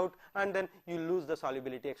precipitates out, and then you lose the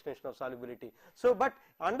solubility, extension of solubility. So, but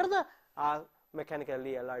under the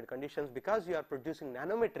mechanically alloyed conditions, because you are producing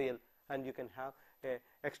nanomaterial, and you can have a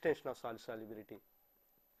extension of solid solubility.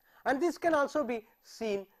 And this can also be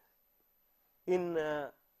seen in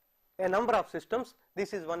a number of systems.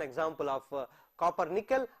 This is one example of copper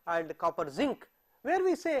nickel and copper zinc, where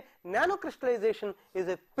we say nanocrystallization is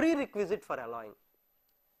a prerequisite for alloying.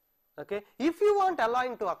 Okay. If you want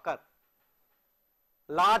alloying to occur,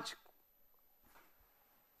 large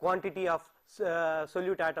quantity of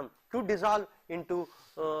solute atom to dissolve into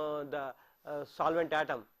the solvent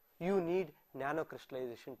atom, you need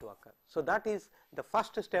nanocrystallization to occur. So, that is the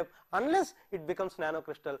first step. Unless it becomes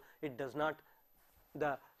nanocrystal, it does not,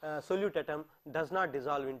 the solute atom does not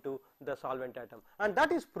dissolve into the solvent atom, and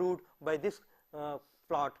that is proved by this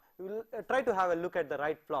plot. We will try to have a look at the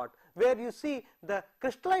right plot, where you see the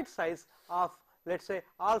crystallite size of, let us say,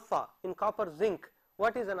 alpha in copper zinc.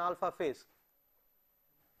 What is an alpha phase?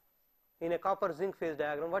 In a copper zinc phase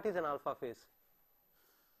diagram, what is an alpha phase?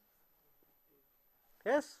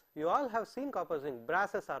 Yes, you all have seen copper zinc.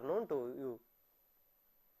 Brasses are known to you.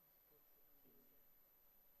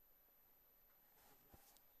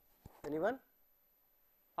 Anyone?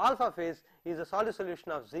 Alpha phase is a solid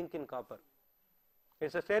solution of zinc in copper. It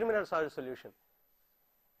is a terminal solid solution.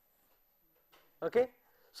 Okay.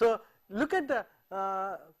 So, look at the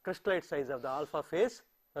crystallite size of the alpha phase,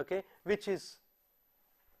 okay, which is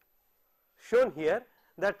shown here,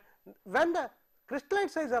 that when the crystallite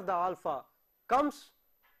size of the alpha comes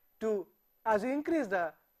to, as you increase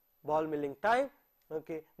the ball milling time,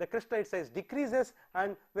 okay, the crystallite size decreases,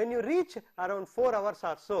 and when you reach around 4 hours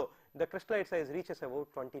or so, the crystallite size reaches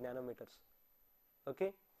about 20 nanometers.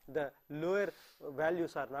 Okay. The lower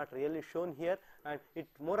values are not really shown here, and it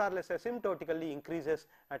more or less asymptotically increases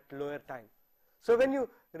at lower time. So, when you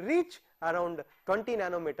reach around 20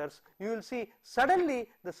 nanometers, you will see suddenly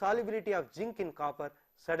the solubility of zinc in copper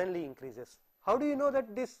suddenly increases. How do you know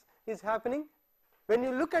that this is happening? When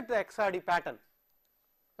you look at the XRD pattern,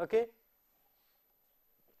 okay,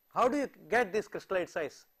 how do you get this crystallite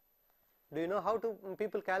size? Do you know how to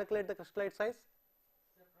people calculate the crystallite size?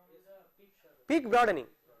 Peak broadening.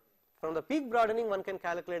 From the peak broadening, one can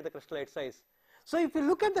calculate the crystallite size. So, if you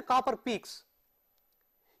look at the copper peaks,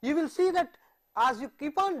 you will see that as you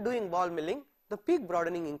keep on doing ball milling, the peak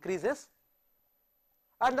broadening increases,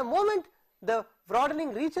 and the moment the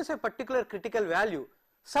broadening reaches a particular critical value,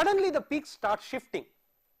 suddenly the peak starts shifting.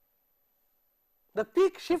 The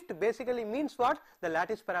peak shift basically means what? The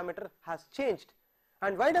lattice parameter has changed.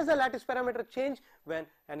 And why does the lattice parameter change? When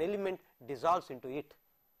an element dissolves into it.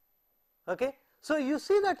 Okay. So, you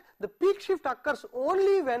see that the peak shift occurs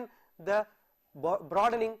only when the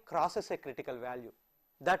broadening crosses a critical value.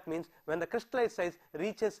 That means when the crystallite size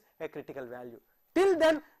reaches a critical value. Till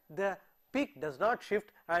then, the peak does not shift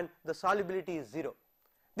and the solubility is 0.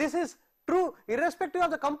 This is true irrespective of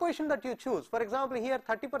the composition that you choose. For example, here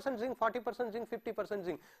 30% zinc, 40% zinc, 50%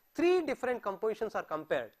 zinc. 3 different compositions are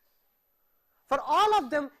compared. For all of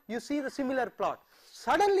them, you see the similar plot.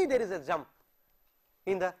 Suddenly, there is a jump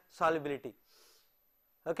in the solubility.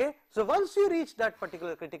 Okay. So, once you reach that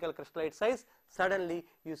particular critical crystallite size, suddenly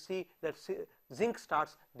you see that zinc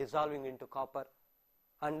starts dissolving into copper,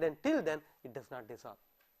 and then till then it does not dissolve.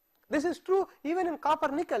 This is true even in copper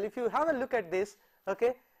nickel. If you have a look at this,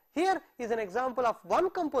 okay, here is an example of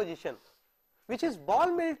one composition which is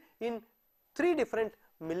ball milled in 3 different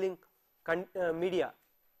milling media.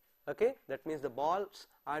 Okay. That means the balls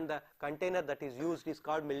and the container that is used is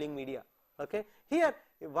called milling media. Okay. Here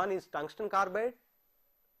one is tungsten carbide,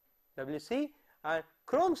 WC, and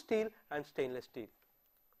chrome steel and stainless steel.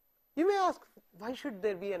 You may ask, why should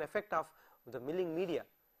there be an effect of the milling media?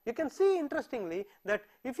 You can see interestingly that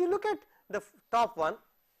if you look at the top one,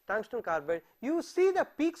 tungsten carbide, you see the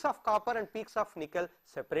peaks of copper and peaks of nickel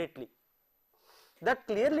separately. That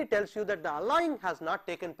clearly tells you that the alloying has not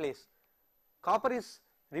taken place. Copper is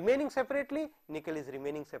remaining separately, nickel is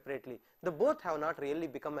remaining separately. The both have not really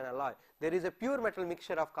become an alloy. There is a pure metal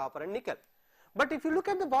mixture of copper and nickel. But if you look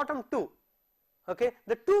at the bottom two, okay,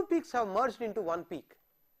 the two peaks have merged into one peak.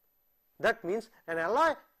 That means an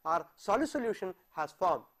alloy or solid solution has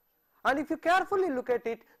formed. And if you carefully look at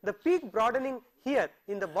it, the peak broadening here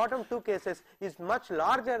in the bottom two cases is much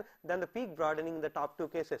larger than the peak broadening in the top two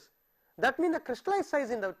cases. That means the crystallite size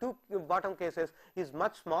in the two bottom cases is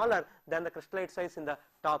much smaller than the crystallite size in the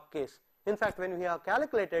top case. In fact, when we have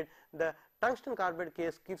calculated, the tungsten carbide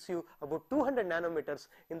case gives you about 200 nanometers.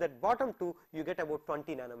 In that bottom two, you get about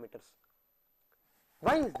 20 nanometers.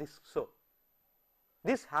 Why is this so?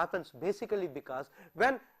 This happens basically because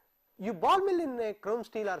when you ball mill in a chrome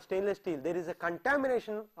steel or stainless steel, there is a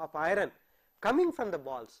contamination of iron coming from the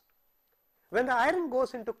balls. When the iron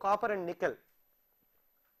goes into copper and nickel,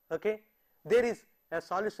 okay, there is a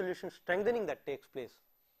solid solution strengthening that takes place.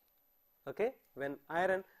 Okay, when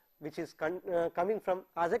iron, which is coming from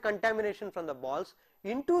as a contamination from the balls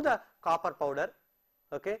into the copper powder,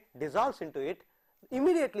 okay, dissolves into it,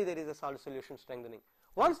 immediately there is a solid solution strengthening.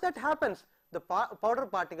 Once that happens, the powder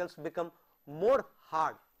particles become more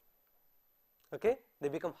hard. Okay, they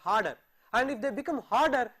become harder, and if they become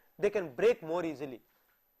harder, they can break more easily.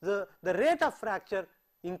 The rate of fracture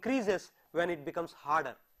increases when it becomes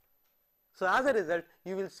harder. So as a result,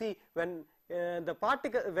 you will see when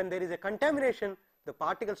when there is a contamination, the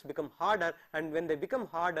particles become harder, and when they become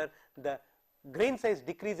harder, the grain size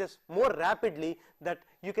decreases more rapidly, that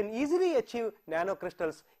you can easily achieve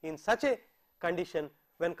nanocrystals in such a condition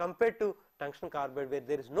when compared to tungsten carbide, where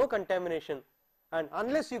there is no contamination, and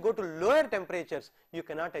unless you go to lower temperatures, you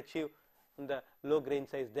cannot achieve the low grain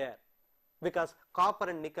size there, because copper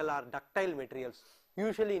and nickel are ductile materials.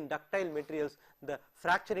 Usually in ductile materials, the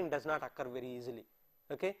fracturing does not occur very easily.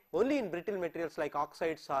 Okay, only in brittle materials like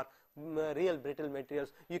oxides or real brittle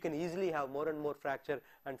materials, you can easily have more and more fracture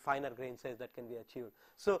and finer grain size that can be achieved.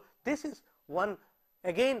 So this is one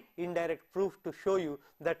again indirect proof to show you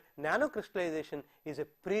that nanocrystallization is a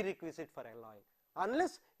prerequisite for alloying.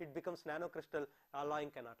 Unless it becomes nanocrystal, alloying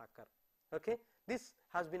cannot occur. Okay, this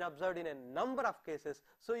has been observed in a number of cases.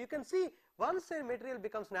 So you can see, once a material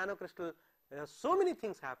becomes nanocrystal, there are so many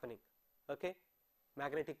things happening. Okay,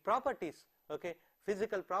 magnetic properties, okay,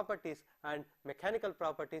 physical properties and mechanical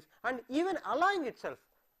properties, and even alloying itself,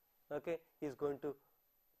 okay, is going to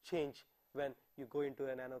change when you go into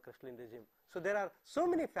a nanocrystalline regime. So there are so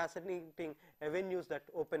many fascinating avenues that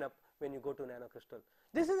open up when you go to nanocrystal.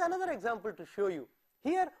 This is another example to show you.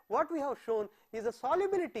 Here what we have shown is the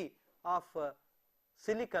solubility of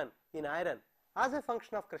silicon in iron as a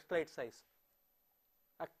function of crystallite size.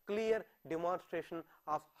 A clear demonstration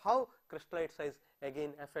of how crystallite size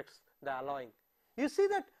again affects the alloying. You see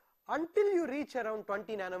that until you reach around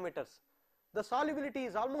 20 nanometers, the solubility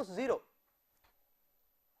is almost zero.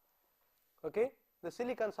 Okay, the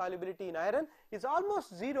silicon solubility in iron is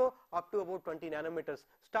almost zero up to about 20 nanometers,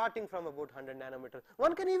 starting from about 100 nanometers.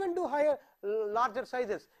 One can even do higher, larger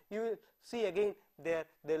sizes. You will see again there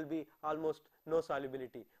will be almost no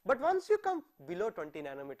solubility. But once you come below 20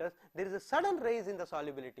 nanometers, there is a sudden rise in the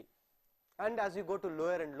solubility, and as you go to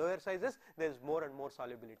lower and lower sizes, there is more and more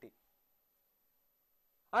solubility.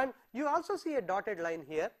 And you also see a dotted line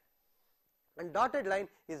here, and dotted line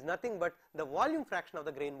is nothing but the volume fraction of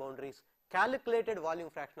the grain boundaries, calculated volume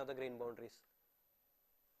fraction of the grain boundaries.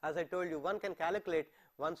 As I told you, one can calculate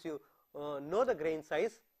once you know the grain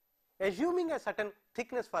size, assuming a certain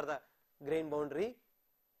thickness for the grain boundary.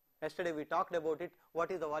 Yesterday we talked about it.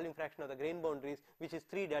 What is the volume fraction of the grain boundaries, which is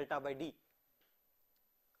 3 delta by D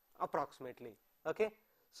approximately. Okay,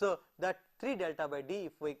 so that 3 delta by D,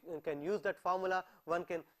 if we can use that formula, one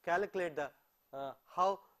can calculate the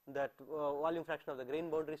how that volume fraction of the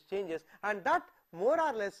grain boundaries changes, and that more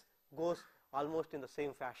or less goes almost in the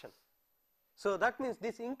same fashion. So that means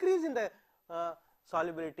this increase in the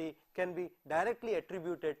solubility can be directly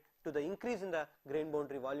attributed to the increase in the grain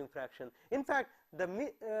boundary volume fraction. In fact,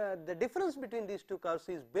 the difference between these two curves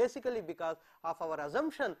is basically because of our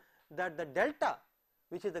assumption that the delta,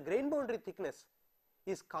 which is the grain boundary thickness,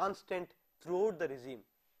 is constant throughout the regime.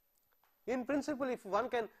 In principle, if one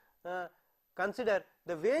can consider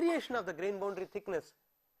the variation of the grain boundary thickness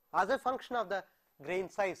as a function of the grain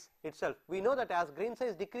size itself, we know that as grain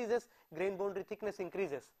size decreases, grain boundary thickness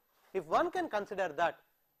increases. If one can consider that,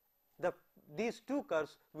 these two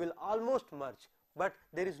curves will almost merge, but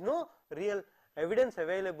there is no real evidence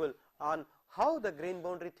available on how the grain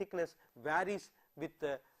boundary thickness varies with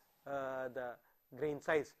the grain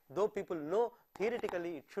size, though people know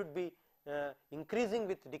theoretically it should be increasing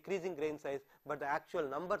with decreasing grain size, but the actual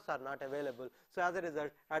numbers are not available. So as a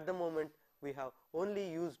result, at the moment we have only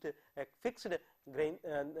used a fixed grain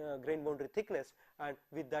boundary thickness, and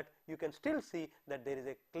with that you can still see that there is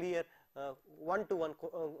a clear one-to-one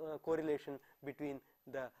correlation between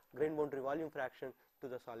the grain boundary volume fraction to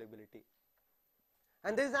the solubility.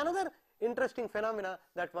 And there is another interesting phenomena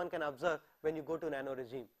that one can observe when you go to nano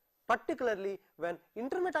regime, particularly when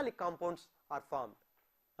intermetallic compounds are formed.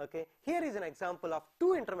 Okay. Here is an example of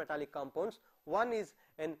two intermetallic compounds. One is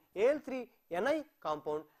an Al3Ni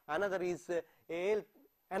compound, another is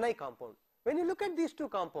Al-Ni compound. When you look at these two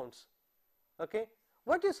compounds, okay,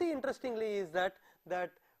 what you see interestingly is that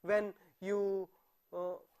when you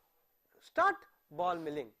start ball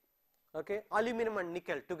milling, okay, aluminum and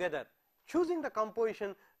nickel together, choosing the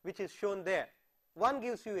composition which is shown there, one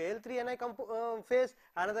gives you Al3Ni phase,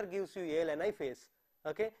 another gives you Al-Ni phase.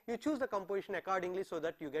 Okay, you choose the composition accordingly so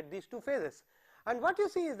that you get these two phases. And what you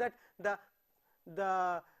see is that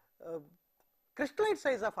the crystallite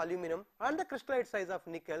size of aluminum and the crystallite size of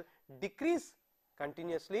nickel decrease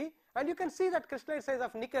continuously, and you can see that crystallite size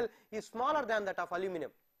of nickel is smaller than that of aluminum,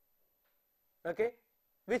 okay,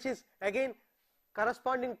 which is again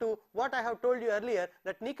corresponding to what I have told you earlier,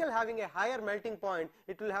 that nickel having a higher melting point,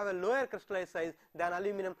 it will have a lower crystallite size than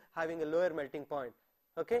aluminum having a lower melting point.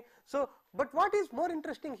 Okay. So, but what is more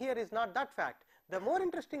interesting here is not that fact. The more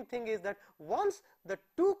interesting thing is that once the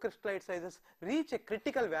two crystallite sizes reach a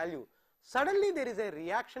critical value, suddenly there is a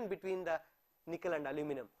reaction between the nickel and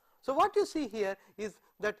aluminum. So, what you see here is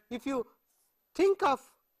that if you think of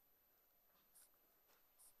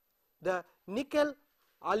the nickel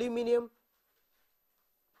aluminum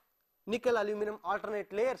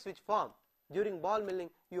alternate layers which form during ball milling,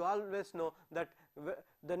 you always know that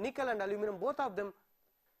the nickel and aluminum, both of them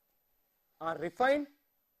are refined,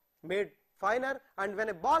 made finer, and when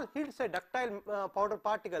a ball hits a ductile powder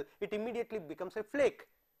particle, it immediately becomes a flake,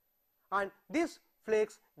 and these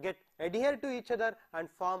flakes get adhered to each other and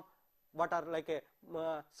form what are like a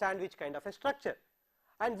sandwich kind of a structure.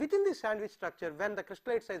 And within this sandwich structure, when the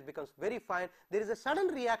crystallite size becomes very fine, there is a sudden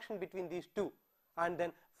reaction between these two, and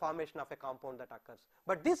then formation of a compound that occurs.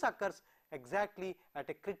 But this occurs exactly at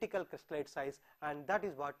a critical crystallite size, and that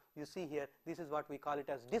is what you see here. This is what we call it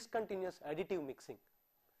as discontinuous additive mixing,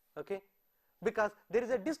 okay, because there is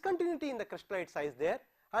a discontinuity in the crystallite size there,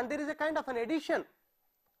 and there is a kind of an addition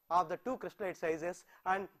of the two crystallite sizes,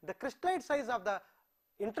 and the crystallite size of the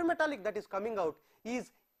intermetallic that is coming out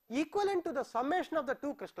is equivalent to the summation of the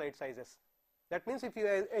two crystallite sizes. That means if you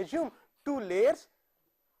assume two layers,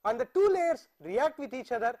 and the two layers react with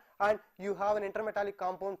each other, and you have an intermetallic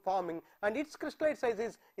compound forming, and its crystallite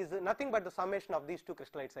size is nothing but the summation of these two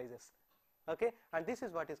crystallite sizes, okay, and this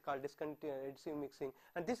is what is called discontinuous additive mixing,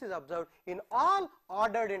 and this is observed in all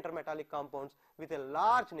ordered intermetallic compounds with a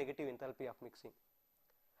large negative enthalpy of mixing.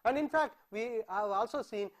 And in fact, we have also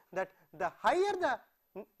seen that the higher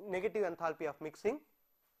the negative enthalpy of mixing,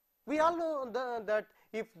 we all know that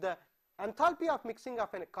if the enthalpy of mixing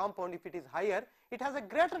of a compound, if it is higher, it has a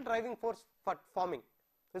greater driving force for forming,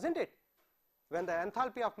 isn't it? When the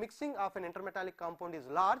enthalpy of mixing of an intermetallic compound is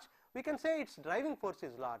large, we can say its driving force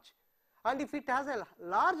is large, and if it has a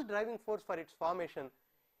large driving force for its formation,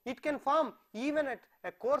 it can form even at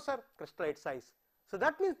a coarser crystallite size. So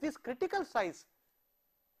that means this critical size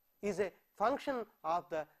is a function of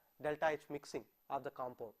the delta H mixing of the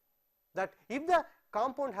compound, that if the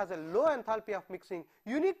compound has a low enthalpy of mixing,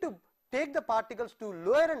 you need to take the particles to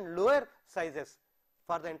lower and lower sizes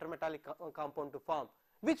for the intermetallic compound to form,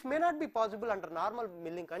 which may not be possible under normal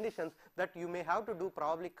milling conditions, that you may have to do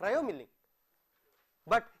probably cryo milling.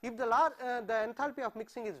 But if the enthalpy of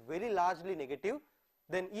mixing is very largely negative,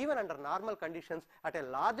 then even under normal conditions at a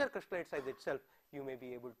larger crystallite size itself, you may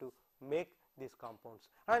be able to make these compounds.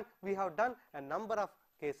 And we have done a number of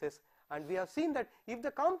cases, and we have seen that if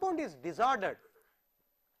the compound is disordered,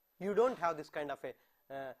 you don't have this kind of a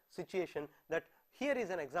situation. That here is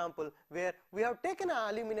an example where we have taken an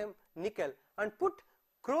aluminum nickel and put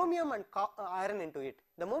chromium and iron into it.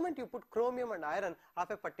 The moment you put chromium and iron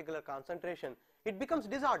of a particular concentration, it becomes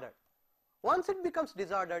disordered. Once it becomes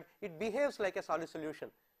disordered, it behaves like a solid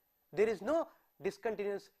solution. There is no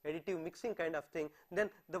discontinuous additive mixing kind of thing. Then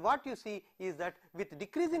what you see is that with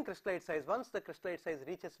decreasing crystallite size, once the crystallite size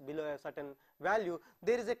reaches below a certain value,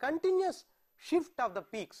 there is a continuous shift of the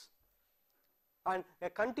peaks and a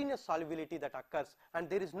continuous solubility that occurs, and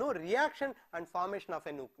there is no reaction and formation of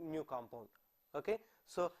a new compound. Okay.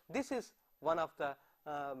 So this is one of the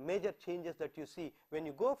major changes that you see when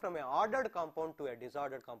you go from an ordered compound to a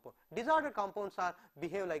disordered compound. Disordered compounds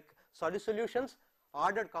behave like solid solutions,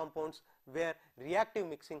 ordered compounds where reactive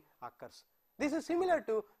mixing occurs. This is similar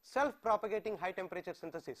to self-propagating high temperature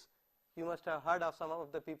synthesis. you must have heard of, some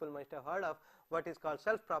of the people must have heard of what is called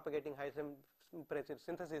self-propagating high temperature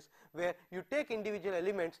synthesis, where you take individual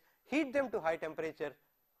elements, heat them to high temperature,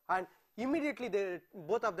 and immediately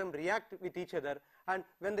both of them react with each other, and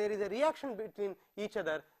when there is a reaction between each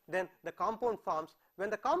other, then the compound forms. When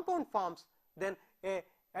the compound forms, then a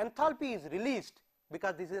enthalpy is released,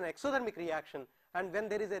 because this is an exothermic reaction, and when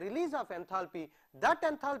there is a release of enthalpy, that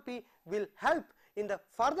enthalpy will help in the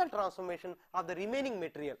further transformation of the remaining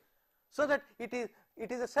material, so that it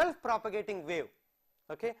is a self-propagating wave.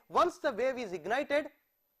 Okay, once the wave is ignited,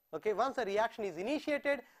 okay, once the reaction is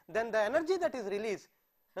initiated, then the energy that is released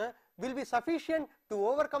will be sufficient to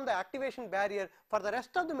overcome the activation barrier for the rest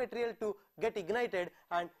of the material to get ignited,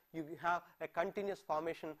 and you have a continuous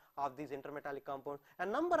formation of these intermetallic compounds. A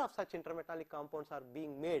number of such intermetallic compounds are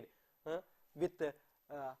being made with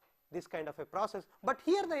this kind of a process. But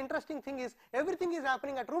here the interesting thing is, everything is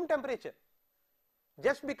happening at room temperature,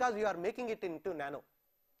 just because you are making it into nano.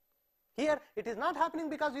 Here it is not happening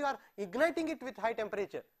because you are igniting it with high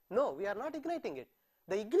temperature. No, we are not igniting it.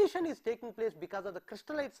 The ignition is taking place because of the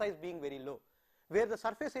crystallite size being very low, where the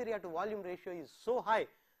surface area to volume ratio is so high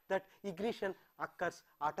that ignition occurs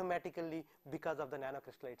automatically because of the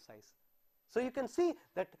nanocrystallite size. So you can see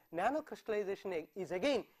that nanocrystallization is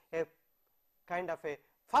again a kind of a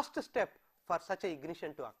first step for such a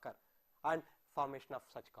ignition to occur and formation of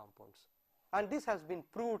such compounds. And this has been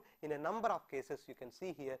proved in a number of cases. You can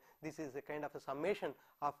see here, this is a kind of a summation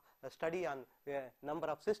of a study on a number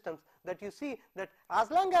of systems, that you see that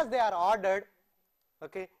as long as they are ordered,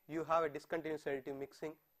 okay, you have a discontinuous additive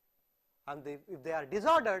mixing, and if they are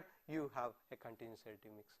disordered, you have a continuous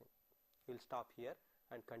additive mixing. We will stop here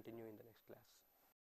and continue in the next class.